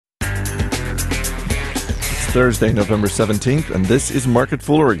Thursday, November 17th, and this is Market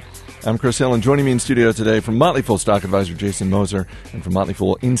Foolery. I'm Chris Hill, and joining me in studio today from Motley Fool Stock Advisor Jason Moser and from Motley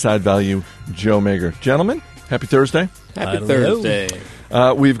Fool Inside Value, Joe Mager. Gentlemen, happy Thursday. Happy Thursday.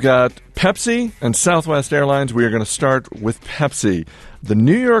 We've got Pepsi and Southwest Airlines. We are going to start with Pepsi. The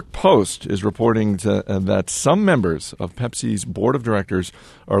New York Post is reporting that some members of Pepsi's board of directors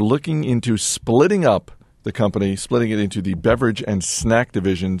are looking into splitting up the company, splitting it into the beverage and snack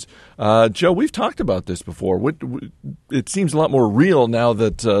divisions. Joe, we've talked about this before. It seems a lot more real now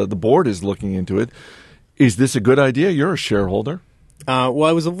that the board is looking into it. Is this a good idea? You're a shareholder. Well,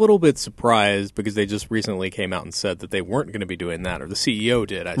 I was a little bit surprised because they just recently came out and said that they weren't going to be doing that, or the CEO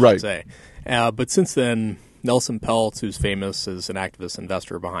did, I should say. But since then, Nelson Peltz, who's famous as an activist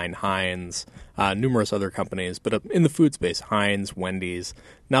investor behind Heinz, numerous other companies, but in the food space, Heinz, Wendy's,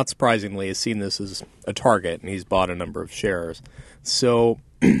 not surprisingly, has seen this as a target, and he's bought a number of shares. So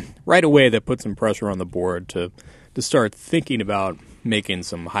right away, that put some pressure on the board to start thinking about making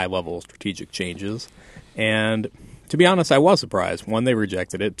some high-level strategic changes. And to be honest, I was surprised. One, they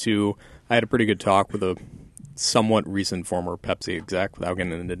rejected it. Two, I had a pretty good talk with a somewhat recent former Pepsi exec, without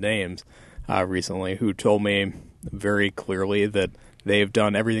getting into names, recently, who told me very clearly that they've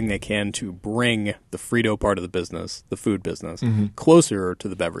done everything they can to bring the Frito part of the business, the food business, closer to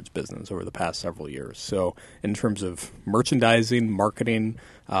the beverage business over the past several years. So in terms of merchandising, marketing,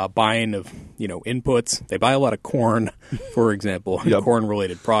 buying of inputs, they buy a lot of corn, for example,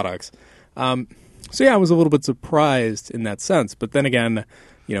 corn-related products. So yeah, I was a little bit surprised in that sense. But then again,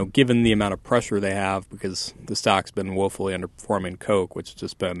 given the amount of pressure they have, because the stock's been woefully underperforming Coke, which has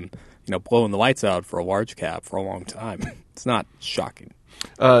just been blowing the lights out for a large cap for a long time, it's not shocking.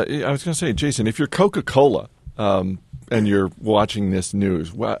 I was going to say, Jason, if you're Coca-Cola and you're watching this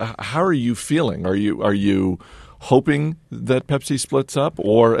news, how are you feeling? Are you hoping that Pepsi splits up,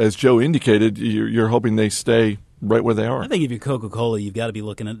 or as Joe indicated, you're hoping they stay right where they are? I think if you're Coca-Cola, you've got to be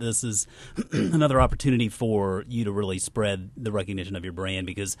looking at this as another opportunity for you to really spread the recognition of your brand,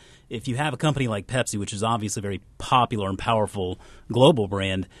 because if you have a company like Pepsi, which is obviously a very popular and powerful global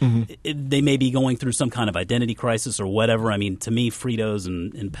brand, they may be going through some kind of identity crisis or whatever. I mean, to me, Fritos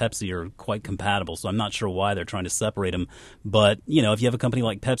and Pepsi are quite compatible, so I'm not sure why they're trying to separate them. But, if you have a company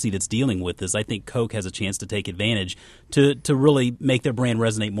like Pepsi that's dealing with this, I think Coke has a chance to take advantage to really make their brand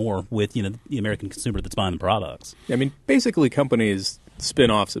resonate more with, the American consumer that's buying the products. I mean, basically companies spin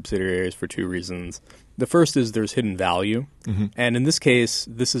off subsidiaries for two reasons. The first is there's hidden value. And in this case,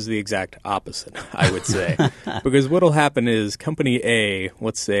 this is the exact opposite, I would say. Because what will happen is company A,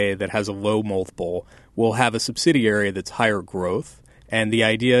 let's say, that has a low multiple, will have a subsidiary that's higher growth. And the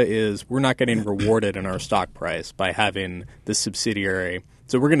idea is we're not getting rewarded in our stock price by having this subsidiary.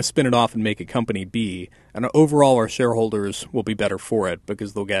 So we're going to spin it off and make it company B. And overall, our shareholders will be better for it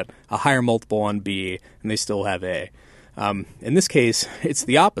because they'll get a higher multiple on B and they still have A. In this case, it's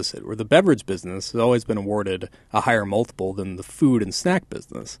the opposite, where the beverage business has always been awarded a higher multiple than the food and snack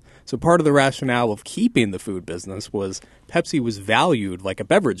business. So part of the rationale of keeping the food business was Pepsi was valued like a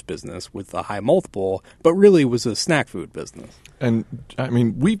beverage business with a high multiple, but really was a snack food business. And, I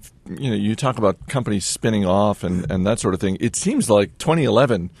mean, you talk about companies spinning off and that sort of thing. It seems like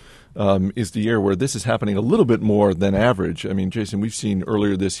 2011 is the year where this is happening a little bit more than average. I mean, Jason, we've seen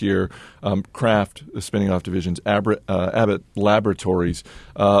earlier this year Kraft spinning off divisions, Abbott Laboratories,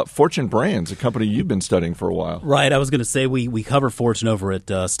 Fortune Brands, a company you've been studying for a while. Right. I was going to say we cover Fortune over at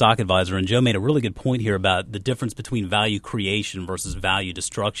Stock Advisor, and Joe made a really good point here about the difference between value creation versus value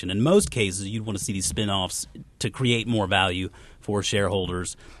destruction. In most cases, you'd want to see these spin-offs to create more value for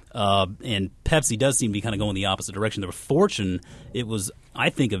shareholders. And Pepsi does seem to be kind of going the opposite direction. There was Fortune. It was, I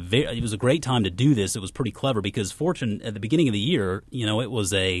think, it was a great time to do this. It was pretty clever because Fortune, at the beginning of the year, it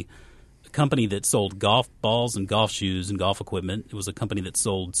was a company that sold golf balls and golf shoes and golf equipment. It was a company that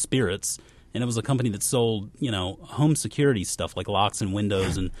sold spirits. And it was a company that sold, home security stuff like locks and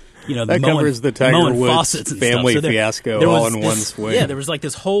windows and, that covers the Tiger Woods family fiasco all in one swing. Yeah, there was like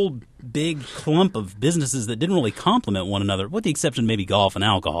this whole big clump of businesses that didn't really complement one another, with the exception of maybe golf and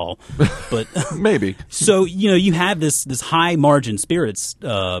alcohol. But maybe. So, you have this high margin spirits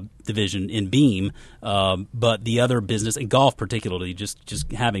division in Beam, but the other business, and golf particularly,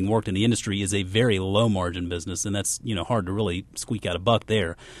 just having worked in the industry, is a very low margin business, and that's hard to really squeak out a buck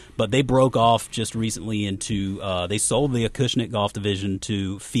there. But they broke off just recently into they sold the Acushnet golf division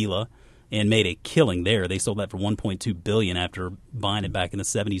to Fila and made a killing there. They sold that for $1.2 billion after buying it back in the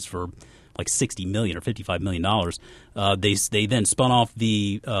 70s for like $60 million or $55 million. They then spun off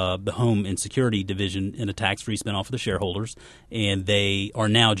the home and security division in a tax-free spinoff for the shareholders, and they are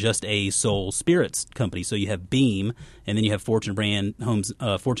now just a sole spirits company. So you have Beam, and then you have Fortune Brands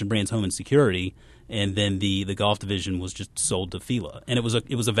Home and Security, and then the golf division was just sold to Fila, and it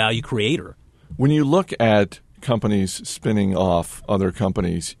was a value creator. When you look at companies spinning off other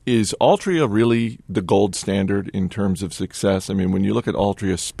companies, is Altria really the gold standard in terms of success? I mean, when you look at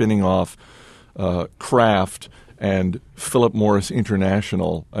Altria spinning off Kraft and Philip Morris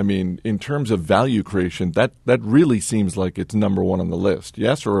International, I mean, in terms of value creation, that really seems like it's number one on the list.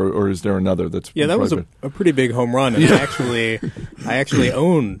 Yes, or is there another that's that was a pretty big home run, and I actually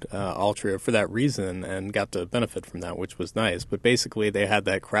owned Altria for that reason and got to benefit from that, which was nice. But basically, they had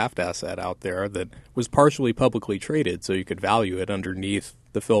that Kraft asset out there that was partially publicly traded, so you could value it underneath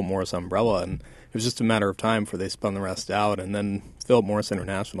the Philip Morris umbrella, and it was just a matter of time before they spun the rest out. And then Philip Morris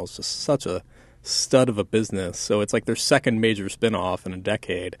International is just such a stud of a business, so it's like their second major spinoff in a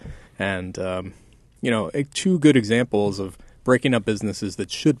decade, and two good examples of breaking up businesses that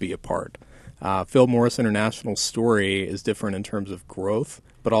should be apart. Philip Morris International's story is different in terms of growth,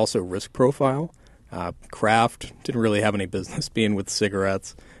 but also risk profile. Kraft didn't really have any business being with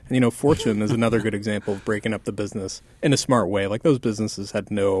cigarettes. And, Fortune is another good example of breaking up the business in a smart way. Like, those businesses had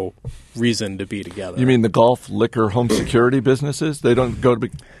no reason to be together. You mean the golf, liquor, home security businesses? They don't go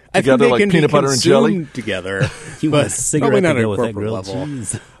together like peanut butter and jelly? Together. You want a cigarette to go with that grilled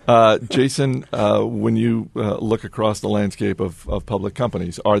cheese. Jason, when you look across the landscape of public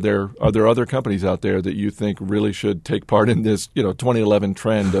companies, are there other companies out there that you think really should take part in this 2011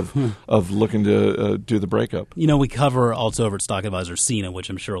 trend of looking to do the breakup? We cover also over at Stock Advisor Sina, which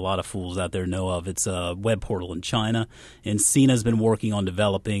I'm sure a lot of fools out there know of. It's a web portal in China, and Sina's been working on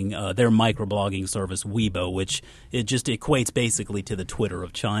developing their microblogging service Weibo, which it just equates basically to the Twitter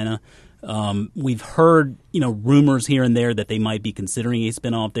of China. We've heard, rumors here and there that they might be considering a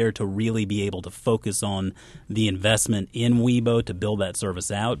spinoff there to really be able to focus on the investment in Weibo to build that service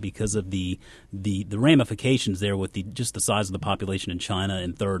out because of the ramifications there with just the size of the population in China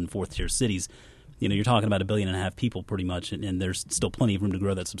in third and fourth tier cities. You're talking about 1.5 billion people pretty much, and there's still plenty of room to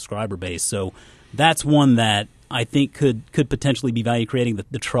grow that subscriber base. So that's one that I think could potentially be value creating.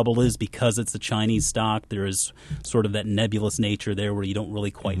 The trouble is because it's a Chinese stock, there is sort of that nebulous nature there where you don't really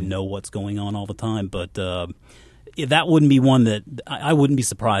quite know what's going on all the time. But that wouldn't be one that I wouldn't be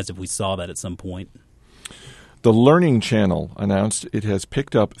surprised if we saw that at some point. The Learning Channel announced it has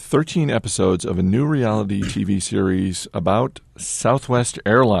picked up 13 episodes of a new reality TV series about Southwest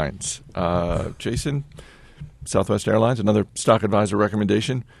Airlines. Jason, Southwest Airlines, another Stock Advisor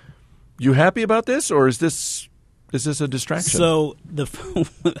recommendation. You happy about this, or is this a distraction? So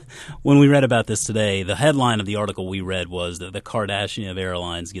when we read about this today, the headline of the article we read was that the Kardashian of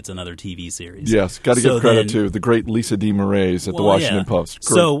airlines gets another TV series. Yes, got to give credit to the great Lisa D. Moraes at the Washington Post.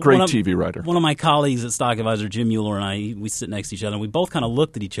 Great TV writer. One of my colleagues at Stock Advisor, Jim Mueller, and I, we sit next to each other, and we both kind of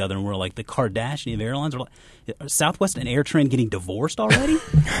looked at each other, and we're like, the Kardashian of airlines? Are Southwest and AirTran getting divorced already?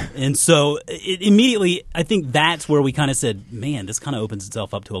 And so immediately, I think that's where we kind of said, man, this kind of opens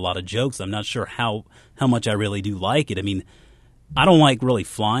itself up to a lot of jokes. I'm not sure how much I really do like it. I mean, I don't like really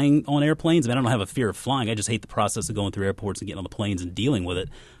flying on airplanes. I don't have a fear of flying. I just hate the process of going through airports and getting on the planes and dealing with it.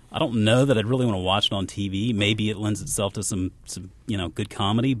 I don't know that I'd really want to watch it on TV. Maybe it lends itself to some good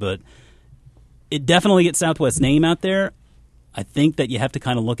comedy, but it definitely gets Southwest's name out there. I think that you have to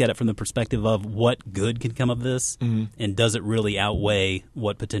kind of look at it from the perspective of what good can come of this, and does it really outweigh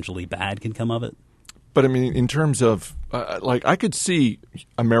what potentially bad can come of it? But I mean, in terms of I could see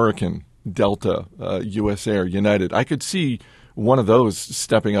American, Delta, US Air, United. I could see one of those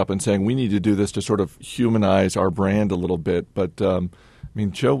stepping up and saying we need to do this to sort of humanize our brand a little bit. But I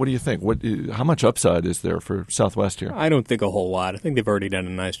mean, Joe, what do you think? How much upside is there for Southwest here? I don't think a whole lot. I think they've already done a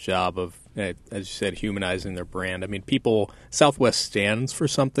nice job of, as you said, humanizing their brand. I mean, Southwest stands for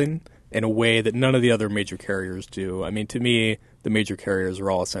something in a way that none of the other major carriers do. I mean, to me, the major carriers are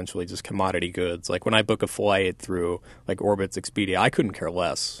all essentially just commodity goods. Like when I book a flight through like Orbitz, Expedia, I couldn't care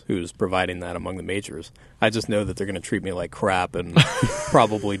less who's providing that among the majors. I just know that they're going to treat me like crap and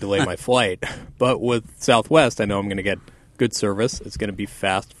probably delay my flight. But with Southwest, I know I'm going to get good service. It's going to be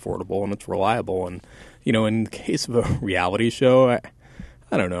fast, affordable, and it's reliable. And, in the case of a reality show,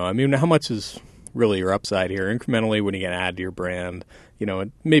 I don't know. I mean, how much is really your upside here? Incrementally, when you get add to your brand,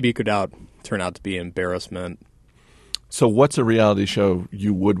 maybe it could turn out to be embarrassment. So what's a reality show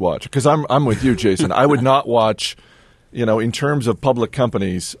you would watch? Because I'm with you, Jason. I would not watch, in terms of public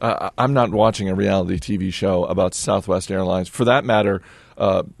companies, I'm not watching a reality TV show about Southwest Airlines. For that matter,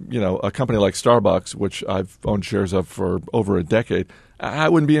 a company like Starbucks, which I've owned shares of for over a decade, I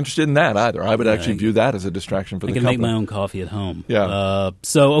wouldn't be interested in that either. I would actually view that as a distraction for the company. I can make my own coffee at home. Yeah.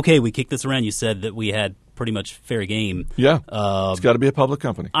 Okay, we kicked this around. You said that we had pretty much fair game. Yeah. It's got to be a public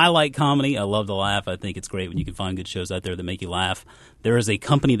company. I like comedy. I love to laugh. I think it's great when you can find good shows out there that make you laugh. There is a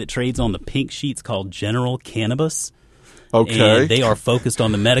company that trades on the pink sheets called General Cannabis. Okay. And they are focused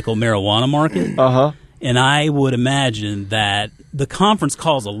on the medical marijuana market. Uh-huh. And I would imagine that the conference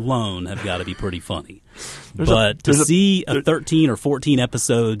calls alone have got to be pretty funny. To see a 13 or 14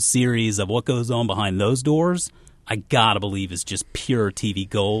 episode series of what goes on behind those doors, I got to believe is just pure TV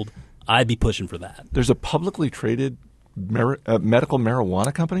gold. I'd be pushing for that. There's a publicly traded medical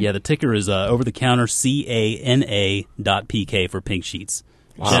marijuana company? Yeah, the ticker is over-the-counter CANA.PK for pink sheets.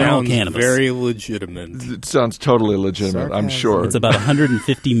 Wow. Sounds Cannabis. Very legitimate. It sounds totally legitimate, I'm sure. It's about a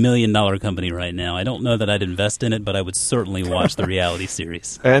 $150 million company right now. I don't know that I'd invest in it, but I would certainly watch the reality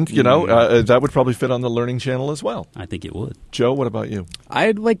series. And, that would probably fit on the Learning Channel as well. I think it would. Joe, what about you?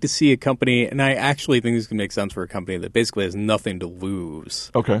 I'd like to see a company, and I actually think this can make sense for a company that basically has nothing to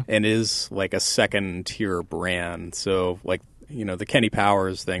lose. Okay. And is like a second-tier brand. So, like, the Kenny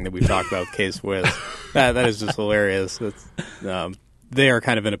Powers thing that we've talked about with K-Swiss, that is just hilarious. That's, they are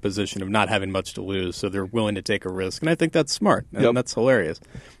kind of in a position of not having much to lose, so they're willing to take a risk. And I think that's smart, and that's hilarious.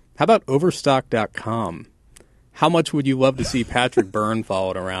 How about Overstock.com? How much would you love to see Patrick Byrne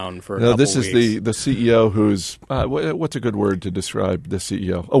followed around for a couple this weeks? is the CEO who's what's a good word to describe the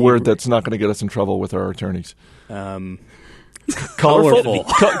CEO? A word that's not going to get us in trouble with our attorneys. Colorful.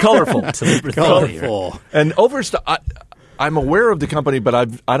 Colorful. And Overstock... I'm aware of the company, but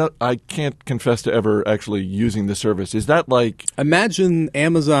I can't confess to ever actually using the service. Is that like... Imagine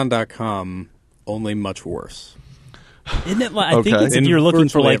Amazon.com, only much worse. Isn't it I think it's if you're looking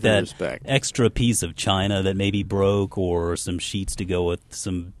for like that respect. Extra piece of china that maybe broke or some sheets to go with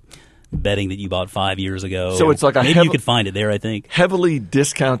some bedding that you bought 5 years ago. So it's like maybe you could find it there, I think. Heavily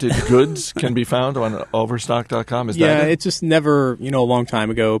discounted goods can be found on Overstock.com. Is that it? It just never, a long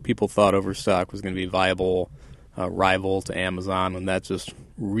time ago, people thought Overstock was going to be a viable rival to Amazon, and that just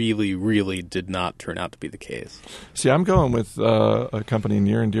really, really did not turn out to be the case. See, I'm going with a company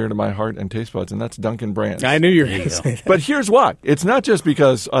near and dear to my heart and taste buds, and that's Dunkin' Brands. I knew you were going to say that. But here's why. It's not just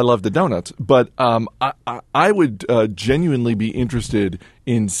because I love the donuts, but I would genuinely be interested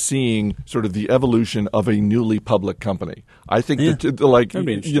in seeing sort of the evolution of a newly public company. I think I'd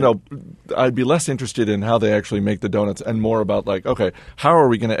be less interested in how they actually make the donuts and more about okay, how are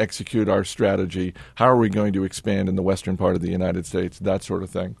we going to execute our strategy? How are we going to expand in the western part of the United States? That sort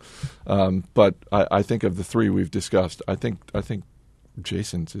of thing. But I think of the three we've discussed, I think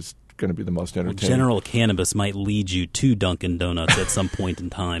Jason's is going to be the most entertaining. General Cannabis might lead you to Dunkin' Donuts at some point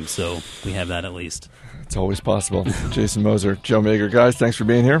in time, so we have that at least. It's always possible. Jason Moser, Joe Mager. Guys, thanks for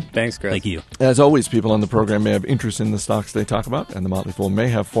being here. Thanks, Chris. Thank you. As always, people on the program may have interest in the stocks they talk about, and the Motley Fool may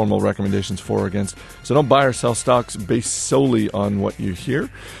have formal recommendations for or against. So don't buy or sell stocks based solely on what you hear.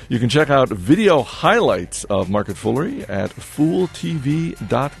 You can check out video highlights of Market Foolery at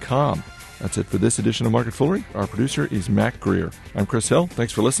fooltv.com. That's it for this edition of Market Foolery. Our producer is Matt Greer. I'm Chris Hill.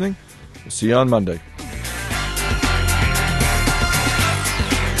 Thanks for listening. We'll see you on Monday.